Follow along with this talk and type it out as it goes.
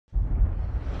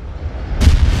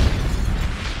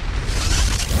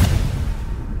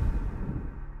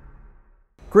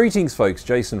Greetings folks,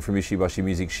 Jason from Ishibashi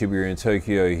Music Shibuya in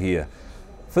Tokyo here.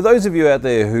 For those of you out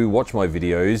there who watch my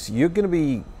videos, you're going to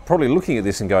be probably looking at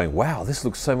this and going, wow, this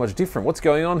looks so much different. What's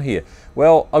going on here?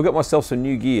 Well, I've got myself some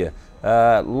new gear.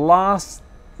 Last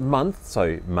month,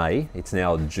 so May, it's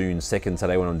now June 2nd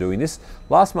today when I'm doing this.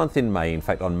 Last month in May, in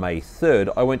fact on May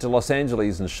 3rd, I went to Los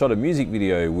Angeles and shot a music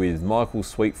video with Michael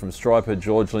Sweet from Stryper,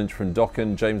 George Lynch from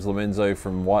Dokken, James Lomenzo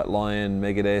from White Lion,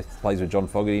 Megadeth, plays with John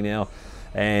Fogerty now.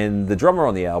 And the drummer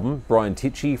on the album, Brian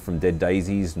Tichy from Dead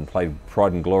Daisies, and played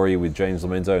Pride and Glory with James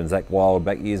Lomenzo and Zakk Wylde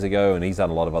back years ago, and he's done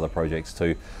a lot of other projects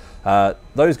too.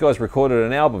 Those guys recorded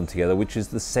an album together, which is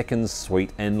the second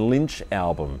Sweet and Lynch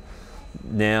album.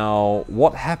 Now,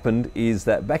 what happened is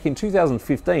that back in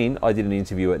 2015, I did an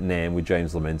interview at NAMM with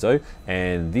James Lomenzo,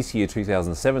 and this year,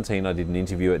 2017, I did an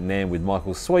interview at NAMM with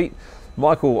Michael Sweet.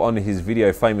 Michael, on his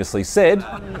video, famously said,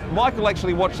 Michael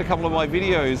actually watched a couple of my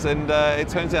videos, and it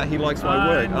turns out he likes my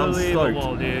work.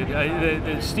 Unbelievable, dude.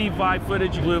 The Steve Vai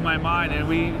footage blew my mind, and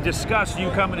we discussed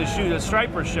you coming to shoot a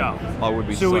Stryper show. I would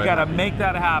be so we got to make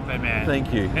that happen, man.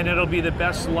 Thank you. And it'll be the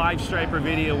best live Stryper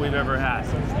video we've ever had.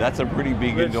 That's a pretty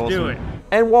big endorsement. Let's do it.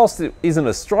 And whilst it isn't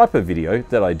a Stryper video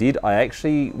that I did, I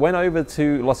actually went over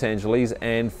to Los Angeles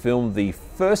and filmed the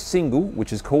first single,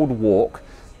 which is called Walk,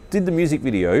 did the music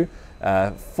video,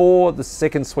 for the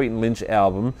second Sweet and Lynch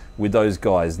album with those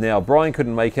guys. Now, Brian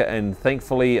couldn't make it, and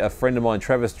thankfully a friend of mine,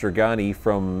 Travis Dragani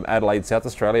from Adelaide, South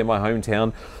Australia, my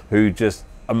hometown, who just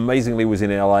amazingly was in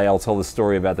LA, I'll tell the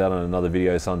story about that on another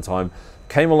video sometime,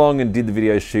 came along and did the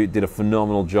video shoot, did a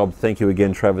phenomenal job. Thank you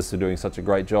again, Travis, for doing such a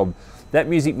great job. That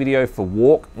music video for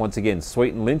Walk, once again,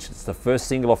 Sweet and Lynch, it's the first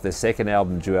single off their second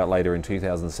album due out later in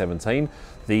 2017.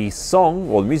 The song,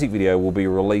 or the music video, will be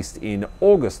released in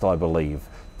August, I believe.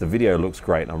 The video looks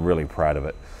great, and I'm really proud of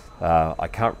it. I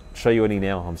can't show you any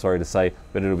now, I'm sorry to say,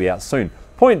 but it'll be out soon.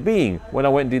 Point being, when I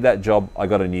went and did that job, I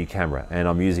got a new camera, and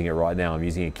I'm using it right now. I'm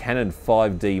using a Canon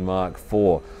 5D Mark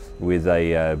IV with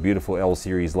a beautiful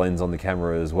L-series lens on the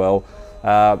camera as well.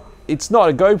 It's not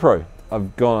a GoPro.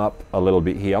 I've gone up a little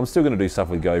bit here. I'm still going to do stuff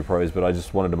with GoPros, but I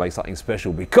just wanted to make something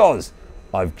special because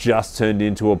I've just turned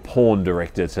into a porn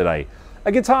director today.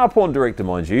 A guitar porn director,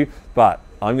 mind you, but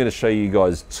I'm going to show you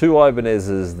guys two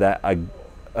Ibanezes that are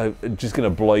just going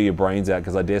to blow your brains out,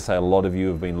 because I dare say a lot of you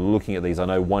have been looking at these. I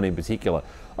know one in particular.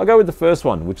 I'll go with the first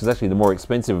one, which is actually the more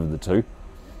expensive of the two.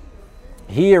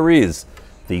 Here is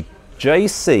the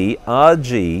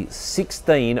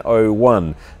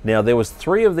JCRG1601. Now, there was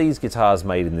 3 of these guitars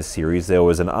made in this series. There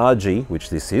was an RG, which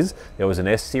this is, there was an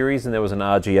S series, and there was an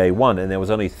RGA1, and there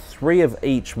was only 3 of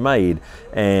each made.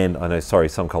 And I know, sorry,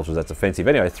 some cultures that's offensive.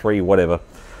 Anyway, 3, whatever.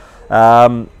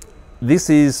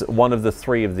 This is one of the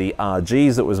 3 of the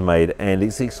RGs that was made, and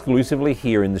it's exclusively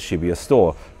here in the Shibuya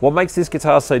store. What makes this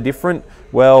guitar so different?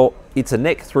 Well, it's a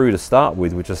neck through to start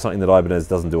with, which is something that Ibanez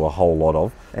doesn't do a whole lot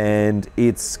of, and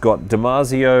it's got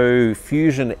Damasio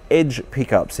Fusion Edge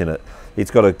pickups in it.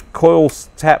 It's got a coil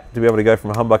tap to be able to go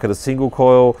from humbucker to single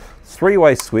coil,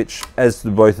 3-way switch, as to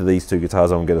both of these two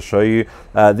guitars I'm going to show you.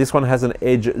 This one has an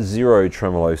Edge 0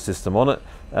 tremolo system on it.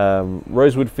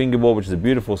 Rosewood fingerboard, which is a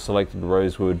beautiful selected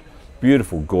rosewood.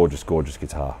 Beautiful, gorgeous, gorgeous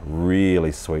guitar.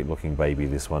 Really sweet looking baby,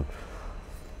 this one.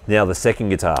 Now the second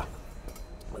guitar.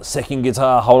 Second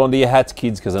guitar, hold on to your hats,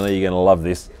 kids, because I know you're going to love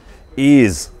this,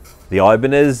 is the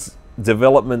Ibanez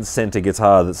Development Center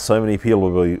guitar that so many people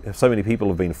have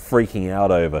been freaking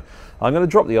out over. I'm going to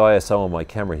drop the ISO on my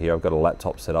camera here. I've got a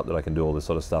laptop set up that I can do all this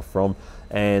sort of stuff from,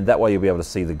 and that way you'll be able to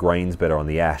see the grains better on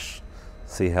the ash.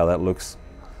 See how that looks?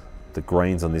 The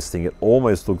grains on this thing, it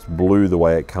almost looks blue the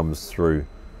way it comes through.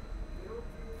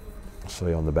 I'll show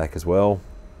you on the back as well.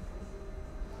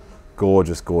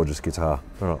 Gorgeous, gorgeous guitar.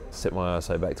 All right, set my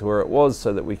ISO back to where it was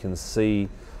so that we can see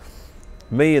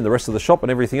me and the rest of the shop and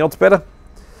everything else better.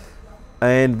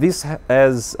 And this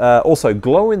has also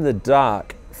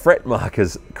glow-in-the-dark fret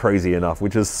markers, crazy enough,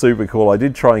 which is super cool. I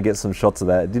did try and get some shots of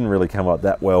that. It didn't really come up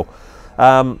that well.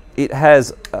 It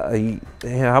has a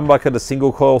humbucker to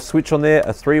single coil switch on there,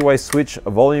 a 3-way switch, a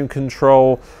volume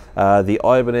control, the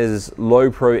Ibanez Low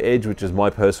Pro Edge, which is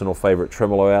my personal favorite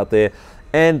tremolo out there,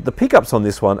 and the pickups on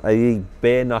this one are the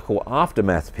bare knuckle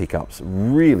Aftermath pickups.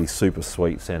 Really super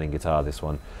sweet sounding guitar, this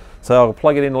one. So I'll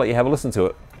plug it in and let you have a listen to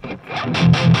it.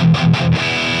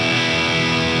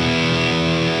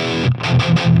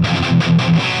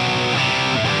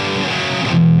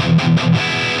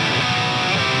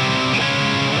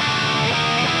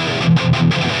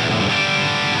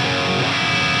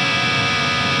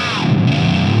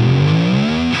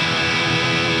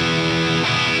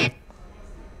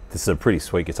 This is a pretty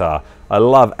sweet guitar. I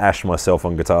love ash myself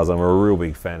on guitars. I'm a real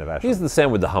big fan of ash. Here's the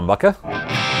sound with the humbucker.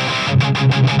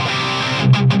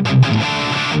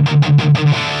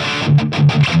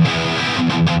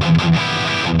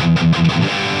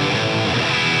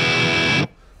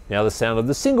 Now the sound of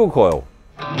the single coil.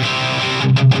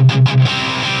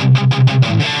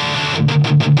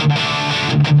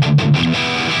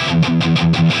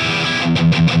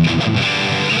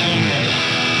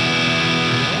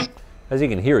 As you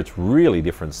can hear, it's really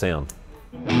different sound.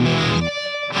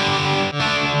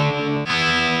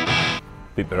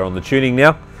 Bit better on the tuning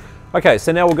now. Okay,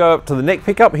 so now we'll go up to the neck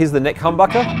pickup. Here's the neck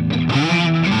humbucker.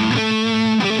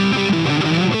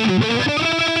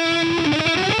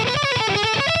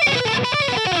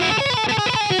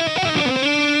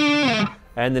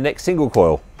 And the neck single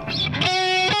coil.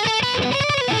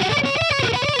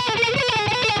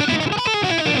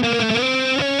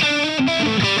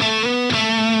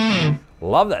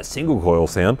 Love that single coil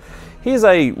sound. Here's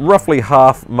a roughly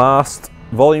half mast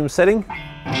volume setting.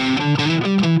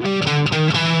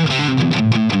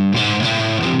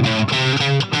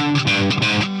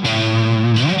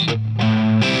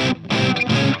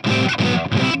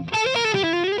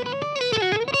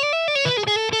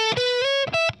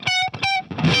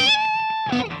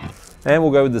 And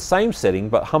we'll go with the same setting,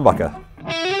 but humbucker.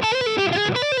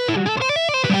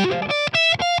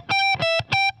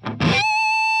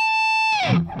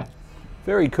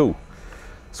 Very cool.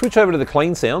 Switch over to the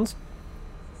clean sounds.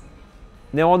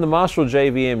 Now on the Marshall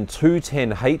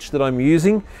JVM210H that I'm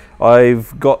using,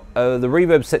 I've got the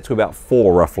reverb set to about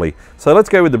 4 roughly. So let's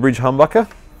go with the bridge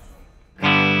humbucker.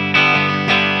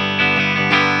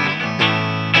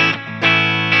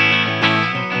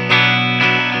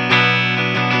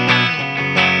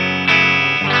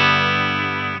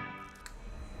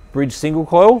 Bridge single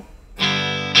coil.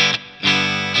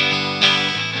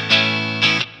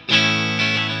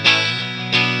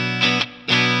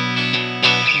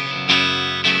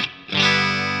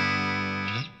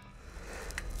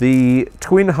 The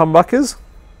twin humbuckers.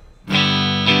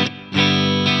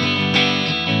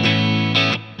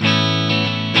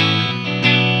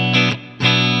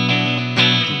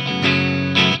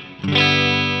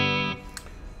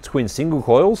 Twin single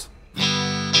coils.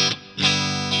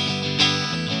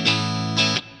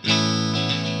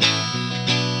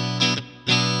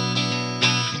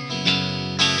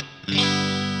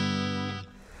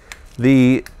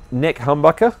 The neck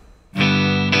humbucker.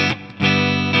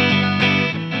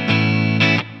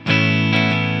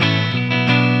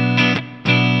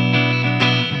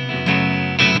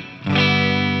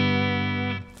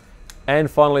 And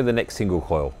finally the neck single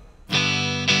coil.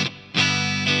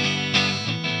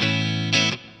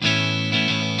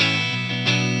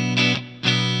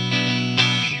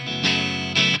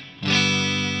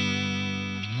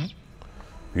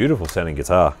 Beautiful sounding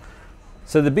guitar.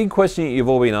 So the big question you've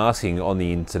all been asking on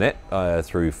the internet,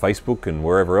 through Facebook and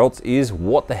wherever else, is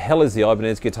what the hell is the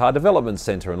Ibanez Guitar Development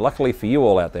Center? And luckily for you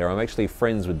all out there, I'm actually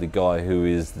friends with the guy who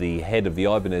is the head of the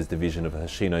Ibanez division of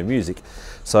Hoshino Music.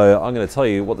 So I'm going to tell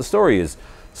you what the story is.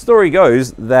 The story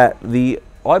goes that the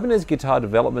Ibanez Guitar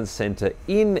Development Center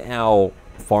in our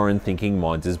foreign thinking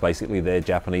minds is basically their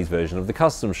Japanese version of the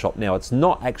custom shop. Now it's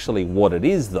not actually what it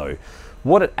is though.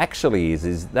 What it actually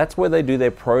is that's where they do their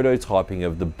prototyping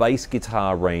of the bass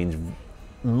guitar range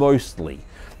mostly.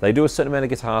 They do a certain amount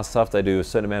of guitar stuff, they do a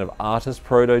certain amount of artist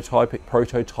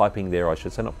prototyping there, I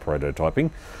should say, not prototyping.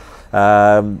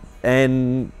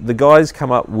 And the guys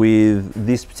come up with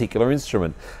this particular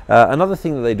instrument. Another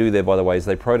thing that they do there, by the way, is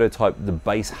they prototype the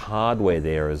bass hardware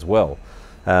there as well.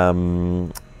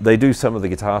 They do some of the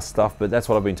guitar stuff, but that's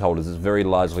what I've been told is it's very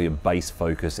largely a bass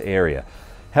focus area.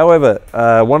 However,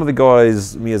 one of the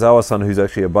guys, Miyazawa-san, who's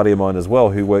actually a buddy of mine as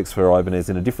well, who works for Ibanez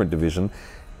in a different division,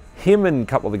 him and a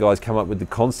couple of the guys come up with the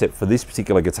concept for this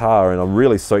particular guitar, and I'm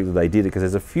really stoked that they did it because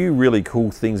there's a few really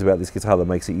cool things about this guitar that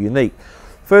makes it unique.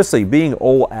 Firstly, being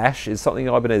all ash is something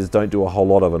Ibanez don't do a whole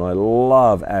lot of, and I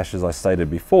love ash, as I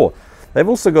stated before. They've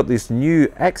also got this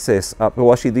new access up,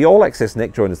 well actually the all access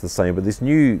neck joint is the same, but this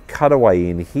new cutaway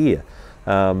in here,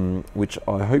 which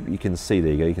I hope you can see.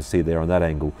 There you go, you can see it there on that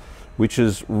angle, which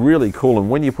is really cool. And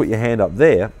when you put your hand up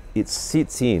there, it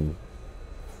sits in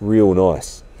real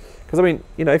nice. Because I mean,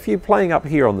 you know, if you're playing up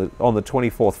here on the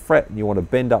 24th fret and you want to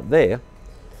bend up there,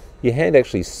 your hand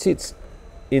actually sits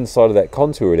inside of that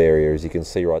contoured area, as you can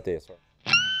see right there. Sorry.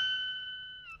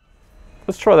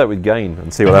 Let's try that with gain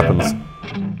and see what happens.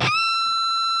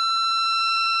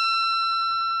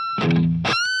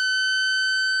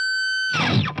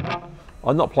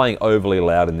 I'm not playing overly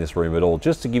loud in this room at all,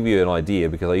 just to give you an idea,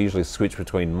 because I usually switch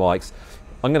between mics.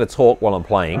 I'm going to talk while I'm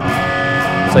playing,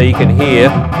 so you can hear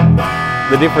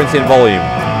the difference in volume.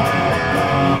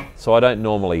 So I don't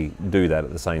normally do that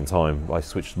at the same time. I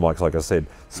switched mics like I said.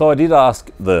 So I did ask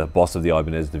the boss of the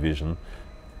Ibanez division,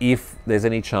 if there's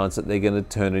any chance that they're going to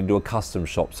turn it into a custom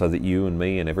shop so that you and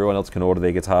me and everyone else can order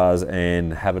their guitars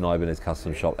and have an Ibanez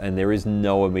custom shop, and there is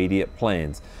no immediate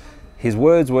plans. His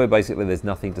words were basically there's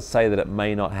nothing to say that it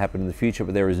may not happen in the future,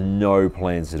 but there is no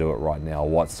plans to do it right now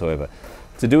whatsoever.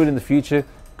 To do it in the future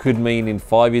could mean in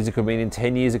 5 years, it could mean in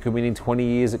 10 years, it could mean in 20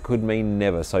 years, it could mean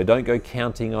never. So don't go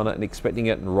counting on it and expecting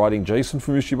it and writing, Jason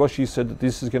from Ishibashi said that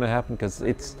this is going to happen, because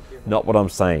it's not what I'm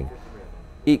saying.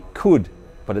 It could,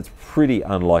 but it's pretty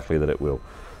unlikely that it will.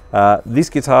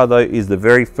 This guitar though is the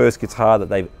very first guitar that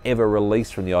they've ever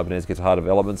released from the Ibanez Guitar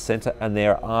Development Center, and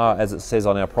there are, as it says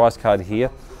on our price card here,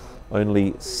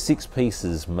 only 6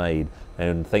 pieces made,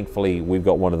 and thankfully we've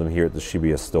got one of them here at the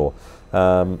Shibuya store.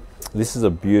 This is a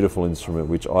beautiful instrument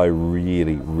which I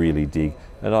really, really dig,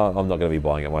 and I'm not going to be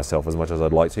buying it myself as much as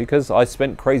I'd like to, because I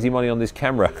spent crazy money on this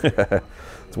camera.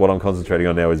 It's what I'm concentrating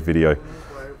on now, is video.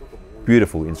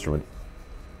 Beautiful instrument.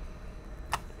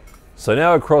 So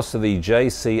now across to the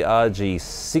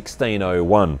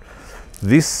JCRG1601.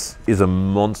 This is a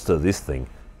monster, this thing.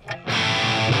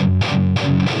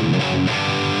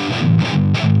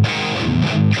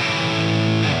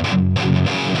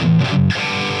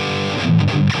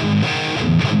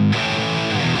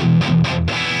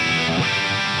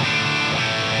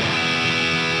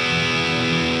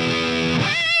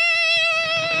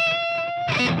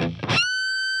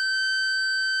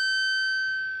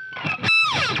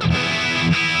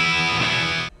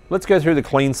 Let's go through the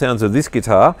clean sounds of this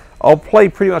guitar. I'll play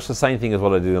pretty much the same thing as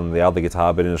what I did on the other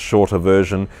guitar, but in a shorter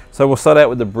version. So we'll start out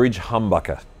with the bridge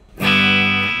humbucker.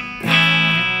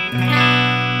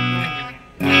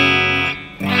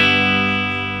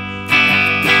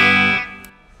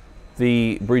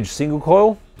 The bridge single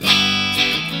coil.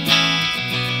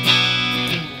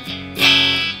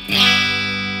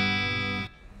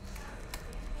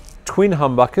 Twin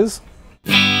humbuckers.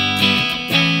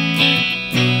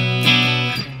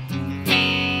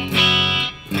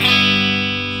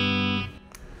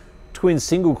 Twin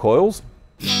single coils.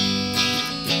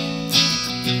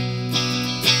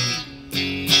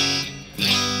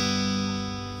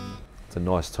 It's a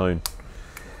nice tone.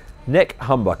 Neck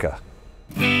humbucker.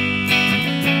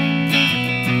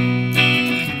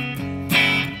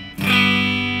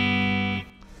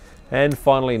 And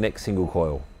finally, neck single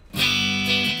coil.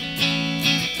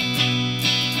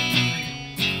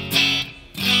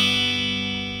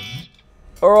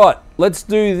 All right, let's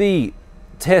do the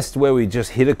test where we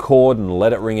just hit a chord and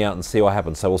let it ring out and see what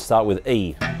happens. So we'll start with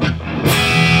E.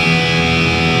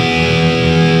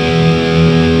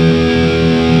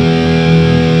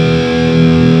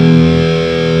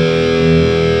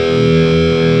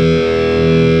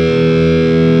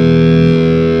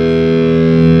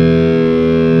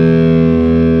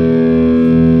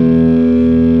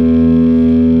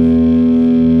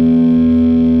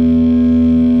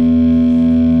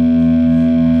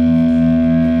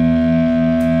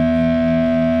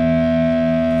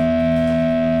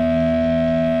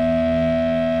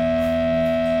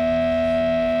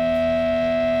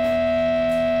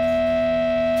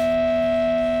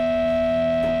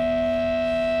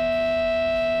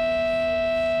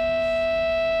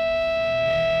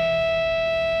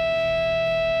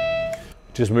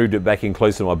 Just moved it back in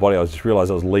close to my body. I just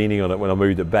realized I was leaning on it. When I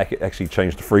moved it back, it actually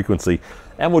changed the frequency.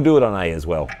 And we'll do it on A as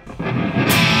well.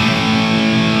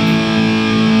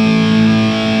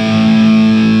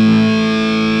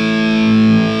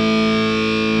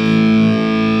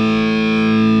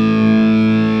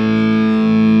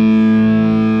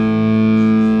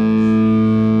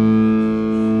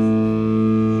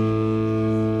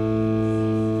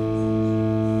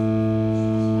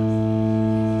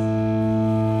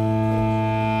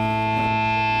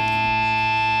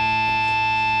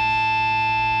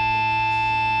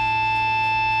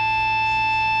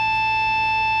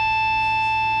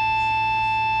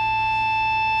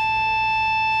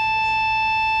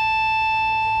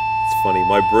 Funny,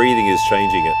 my breathing is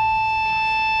changing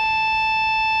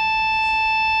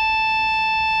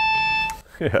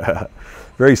it.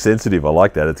 Very sensitive, I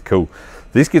like that, it's cool.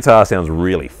 This guitar sounds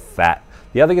really fat.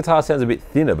 The other guitar sounds a bit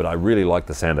thinner, but I really like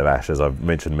the sound of Ash, as I've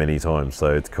mentioned many times,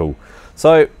 so it's cool.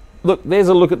 So, look, there's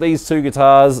a look at these two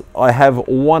guitars. I have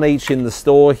one each in the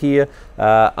store here.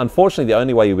 Unfortunately, the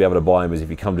only way you'll be able to buy them is if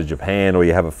you come to Japan, or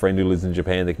you have a friend who lives in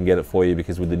Japan that can get it for you,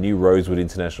 because with the new Rosewood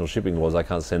international shipping laws, I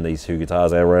can't send these two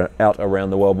guitars out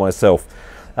around the world myself.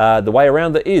 The way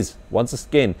around it is, once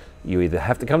again, you either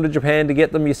have to come to Japan to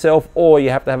get them yourself, or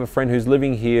you have to have a friend who's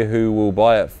living here who will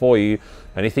buy it for you.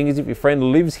 Only thing is, if your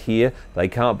friend lives here, they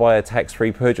can't buy a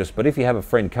tax-free purchase. But if you have a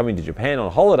friend coming to Japan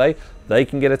on holiday, they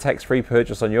can get a tax-free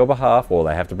purchase on your behalf, or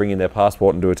they have to bring in their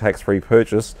passport and do a tax-free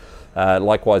purchase.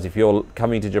 Likewise, if you're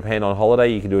coming to Japan on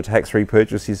holiday, you can do a tax-free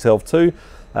purchase yourself too.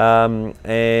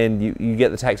 And you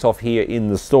get the tax off here in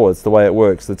the store. It's the way it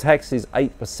works. The tax is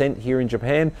 8% here in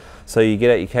Japan, so you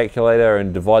get out your calculator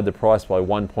and divide the price by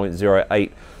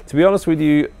 1.08. To be honest with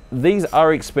you, these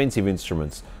are expensive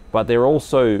instruments, but they're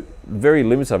also very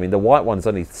limited. I mean, the white one's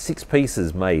only 6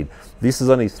 pieces made. This is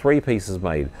only 3 pieces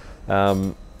made.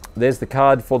 There's the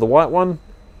card for the white one,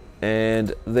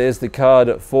 and there's the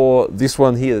card for this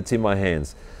one here that's in my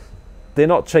hands. They're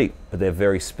not cheap, but they're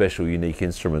very special, unique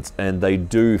instruments, and they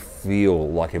do feel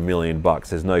like $1 million.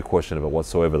 There's no question of it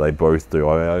whatsoever. They both do.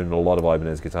 I own a lot of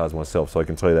Ibanez guitars myself, so I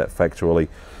can tell you that factually.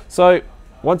 So,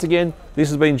 once again, this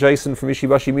has been Jason from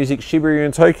Ishibashi Music, Shibuya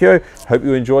in Tokyo. Hope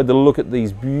you enjoyed the look at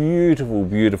these beautiful,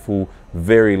 beautiful,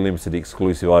 very limited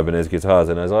exclusive Ibanez guitars.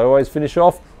 And as I always finish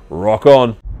off, rock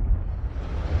on!